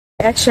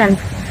Action.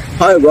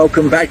 Hi,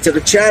 welcome back to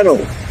the channel.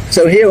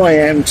 So here I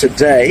am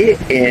today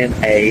in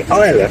an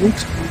island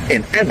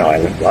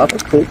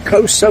called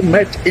Koh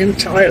Samet in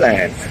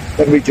Thailand.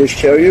 Let me just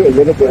show you a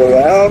little bit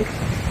around.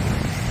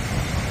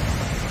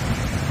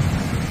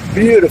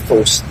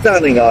 Beautiful,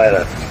 stunning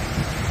island.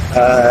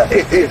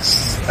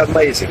 It's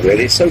amazing,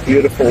 really. It's so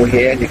beautiful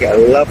here, and you get a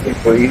lovely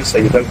breeze, so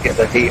you don't get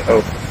the heat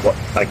of what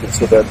I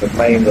consider the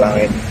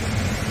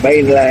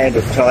mainland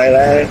of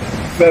Thailand.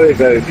 Very,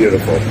 very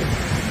beautiful.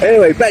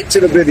 Anyway, back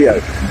to the video.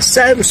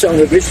 Samsung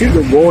have issued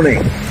a warning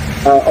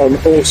on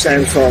all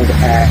Samsung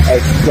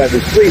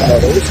s23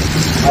 models.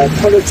 I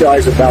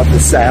apologize about the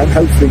sound.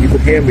 Hopefully you can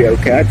hear me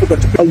okay. I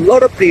forgot to. A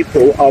lot of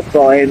people are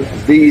buying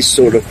these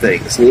sort of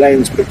things,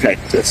 lens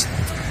protectors.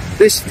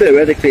 This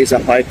theoretically is a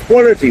high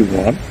quality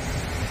one.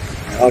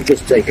 I'll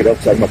just take it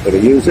off so I'm not going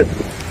to use it.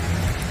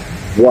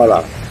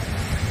 Voila.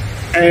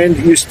 And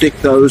you stick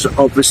those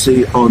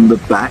obviously on the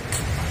back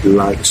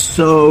like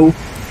so.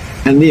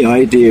 And the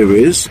idea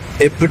is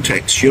it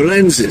protects your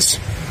lenses.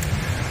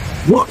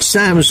 What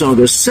Samsung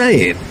are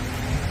saying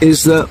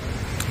is that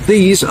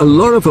these, a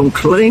lot of them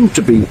claim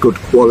to be good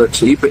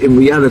quality, but in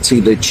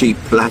reality they're cheap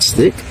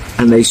plastic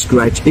and they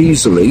scratch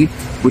easily,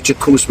 which of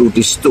course will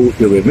distort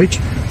your image.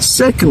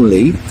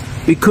 Secondly,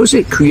 because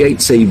it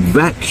creates a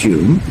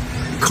vacuum,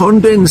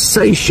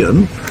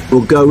 condensation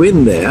will go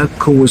in there,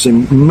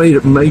 causing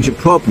major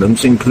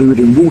problems,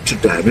 including water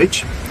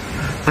damage.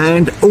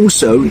 And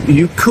also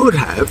you could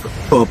have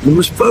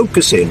problems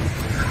focusing.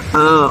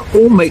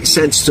 All makes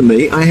sense to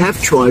me. I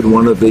have tried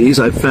one of these.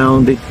 I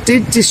found it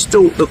did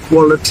distort the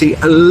quality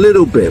a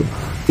little bit.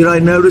 Did I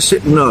notice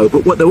it? No.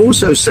 But what they're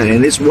also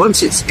saying is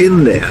once it's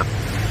in there,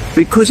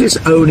 because it's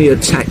only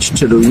attached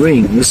to the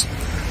rings,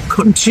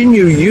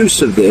 continue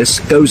use of this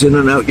goes in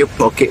and out your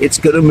pocket. It's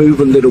going to move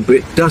a little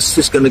bit. Dust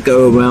is going to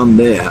go around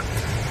there.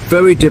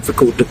 Very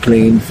difficult to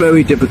clean,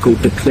 very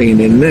difficult to clean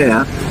in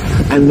there,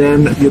 and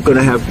then you're going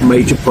to have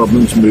major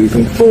problems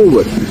moving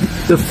forward.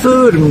 The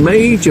third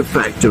major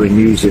factor in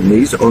using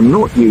these or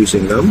not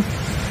using them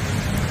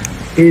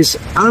is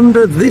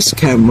under this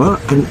camera,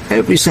 and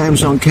every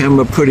Samsung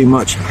camera pretty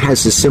much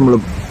has a similar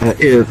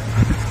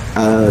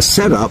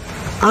setup.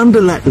 Under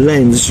that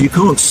lens, you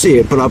can't see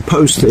it, but I'll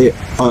post it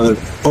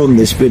on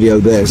this video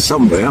there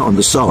somewhere on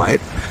the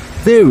side.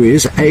 There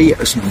is a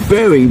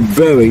very,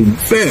 very,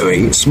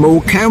 very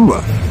small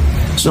camera.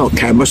 It's not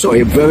camera,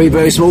 sorry, a very,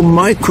 very small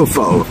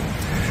microphone.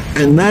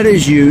 And that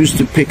is used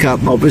to pick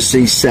up,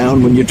 obviously,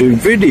 sound when you do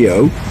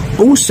video.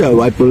 Also,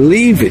 I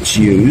believe it's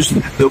used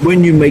that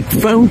when you make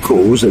phone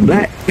calls, and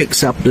that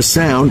picks up the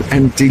sound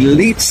and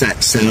deletes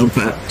that sound,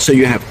 so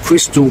you have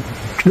crystal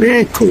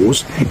clear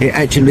calls. It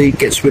actually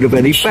gets rid of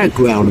any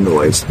background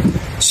noise.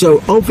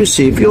 So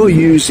obviously, if you're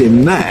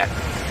using that,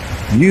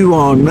 you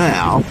are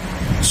now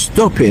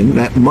stopping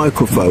that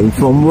microphone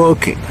from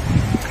working.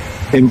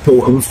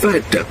 Important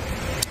factor.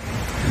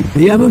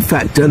 The other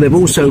factor they've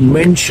also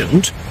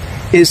mentioned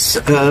is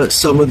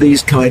some of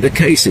these kind of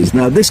cases.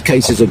 Now this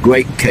case is a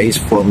great case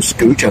from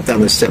Scooch. I've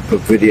done a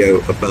separate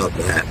video about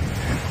that,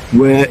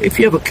 where if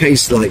you have a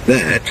case like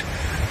that,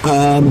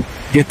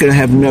 you're going to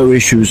have no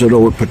issues at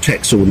all. It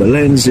protects all the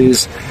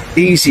lenses,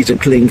 easy to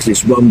clean because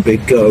it's one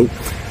big go.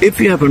 If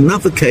you have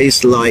another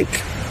case like,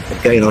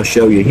 again, I'll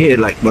show you here,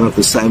 like one of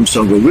the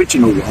Samsung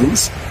original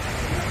ones.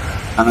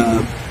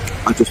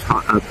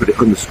 I put it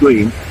on the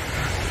screen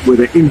with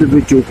an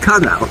individual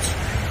cutout.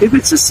 If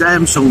it's a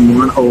Samsung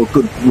one or a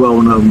good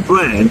well-known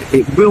brand,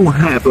 it will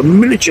have a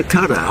miniature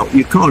cutout.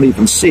 You can't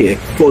even see it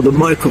for the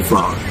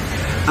microphone.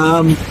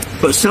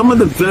 But some of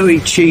the very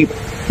cheap,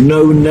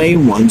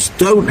 no-name ones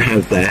don't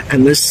have that,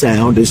 and the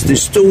sound is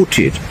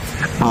distorted.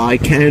 I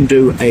can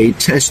do a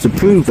test to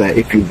prove that.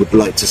 If you would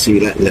like to see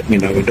that, let me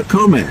know in the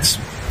comments.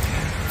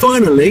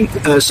 Finally,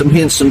 some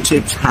hints and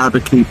tips how to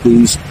keep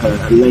these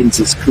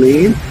lenses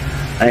clean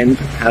and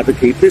how to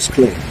keep this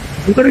clean.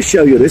 I'm going to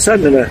show you this.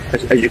 I'm going to,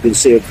 as you can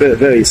see, a very,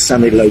 very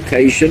sunny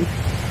location.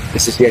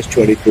 This is the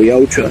S23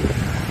 Ultra.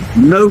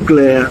 No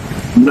glare,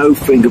 no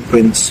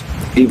fingerprints,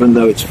 even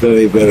though it's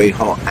very, very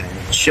hot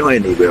and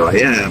shiny where I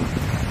am.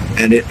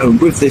 And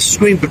with this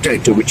screen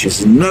protector, which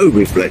is no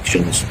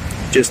reflections,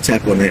 just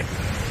tap on it.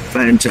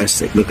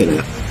 Fantastic. Look at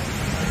that.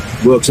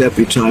 Works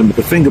every time with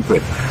the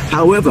fingerprint.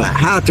 However,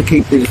 how to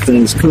keep these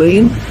things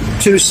clean,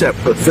 two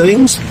separate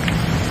things.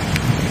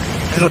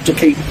 How to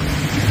keep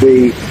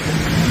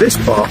this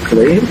part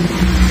clean.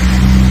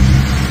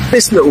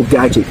 This little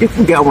gadget, you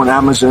can get on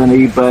Amazon,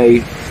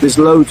 eBay, there's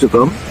loads of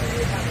them.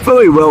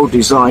 Very well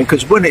designed,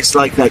 because when it's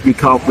like that, you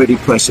can't really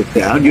press it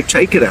down. You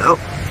take it out,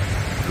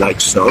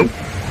 like so.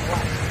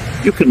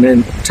 You can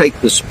then take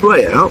the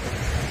spray out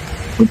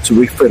to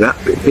refill it.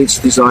 It's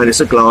designed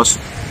as a glass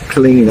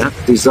cleaner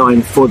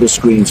designed for the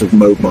screens of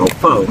mobile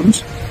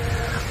phones.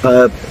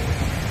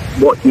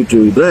 What you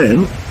do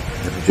then,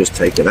 let me just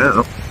take it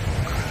out,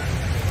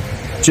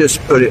 just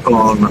put it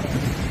on.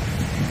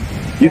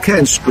 You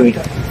can screen,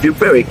 if you're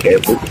very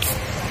careful,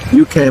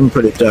 you can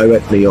put it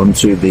directly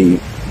onto the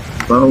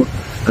phone,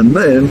 and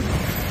then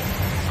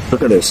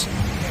look at this.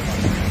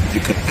 You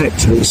can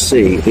actually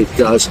see it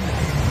does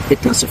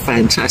it does a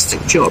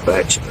fantastic job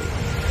actually.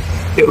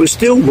 It will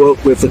still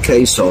work with the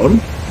case on,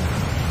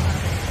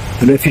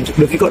 and if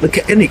you've got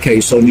any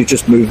case on, you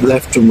just move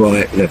left and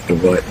right, left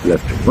and right,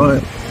 left and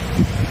right.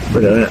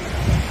 Look at that.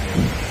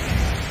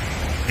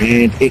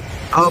 And it,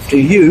 after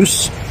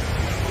use,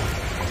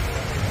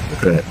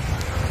 look at that,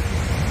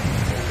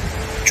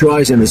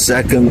 dries in a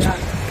second,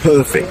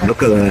 perfect.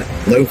 Look at that,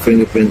 no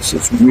fingerprints.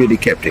 It's really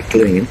kept it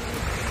clean.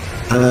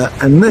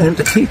 And then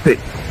to keep it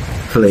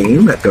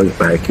clean, that goes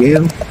back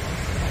in. I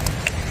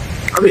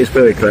think it's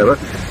very clever.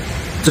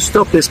 To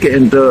stop this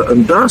getting dirt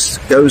and dust,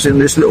 goes in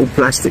this little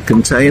plastic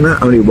container,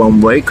 only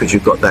one way because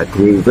you've got that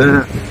groove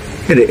there.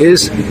 Here it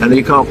is, and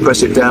you can't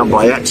press it down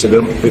by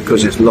accident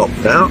because it's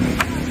locked out.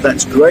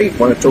 That's great,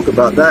 want to talk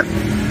about that.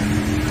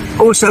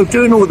 Also,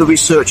 doing all the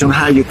research on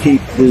how you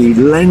keep the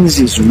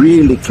lenses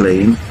really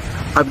clean,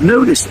 I've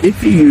noticed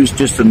if you use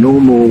just a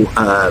normal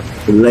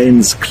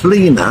lens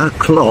cleaner,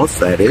 cloth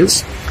that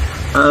is,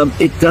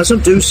 it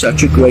doesn't do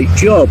such a great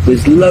job.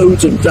 There's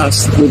loads of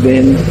dust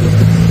within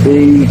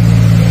the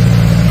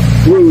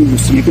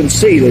grooves. You can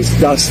see there's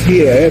dust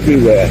here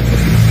everywhere.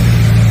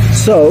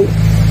 So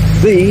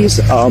these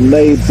are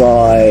made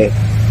by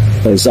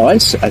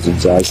Zeiss, as in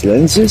Zeiss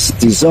lenses,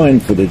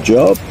 designed for the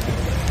job.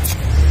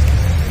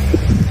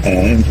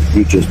 And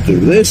you just do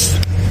this,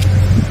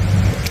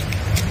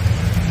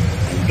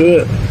 and do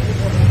it.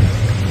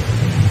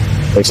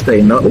 They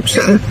stay nuts.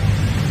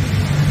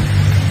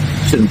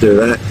 Shouldn't do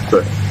that,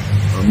 but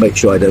I'll make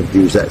sure I don't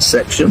use that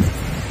section.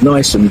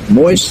 Nice and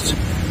moist.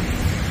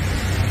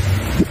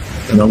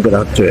 And I'm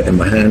going to do it in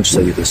my hand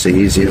so you can see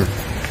easier.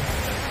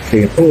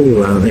 Clean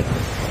all around it.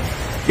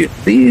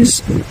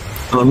 These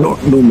are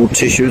not normal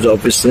tissues,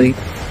 obviously.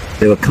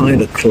 They're a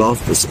kind of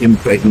cloth that's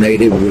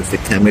impregnated with the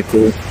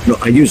chemical. No,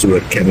 I use the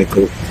word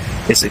chemical.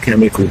 It's a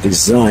chemical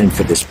designed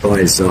for this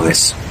by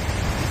Zeiss.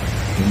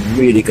 I'm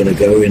really going to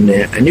go in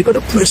there, and you've got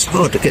to press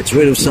hard to get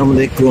rid of some of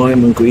the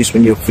grime and grease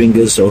when your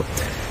fingers or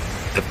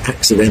have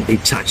accidentally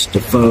touched the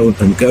phone,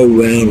 and go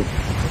round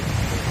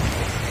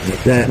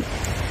like that.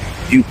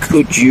 You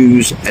could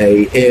use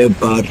a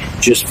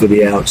earbud just for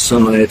the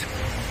outside,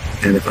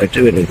 and if I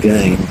do it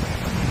again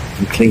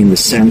and clean the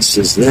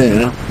sensors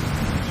there,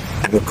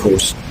 and of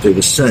course do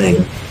the same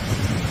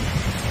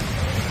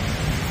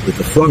with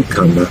the front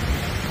camera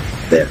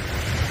there,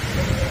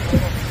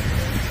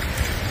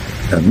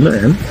 and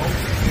then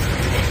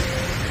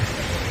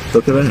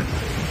look at that,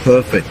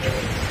 perfect.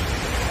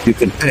 You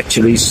can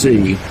actually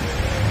see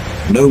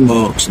no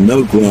marks,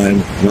 no grime,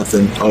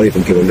 nothing. I'll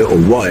even give a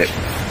little wipe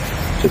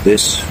to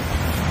this,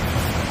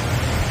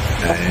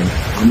 and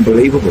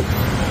unbelievable.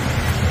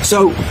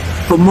 So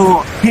for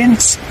more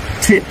hints,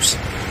 tips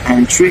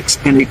and tricks,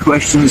 any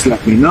questions,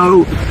 let me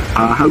know.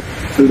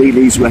 Hopefully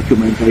these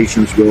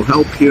recommendations will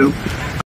help you.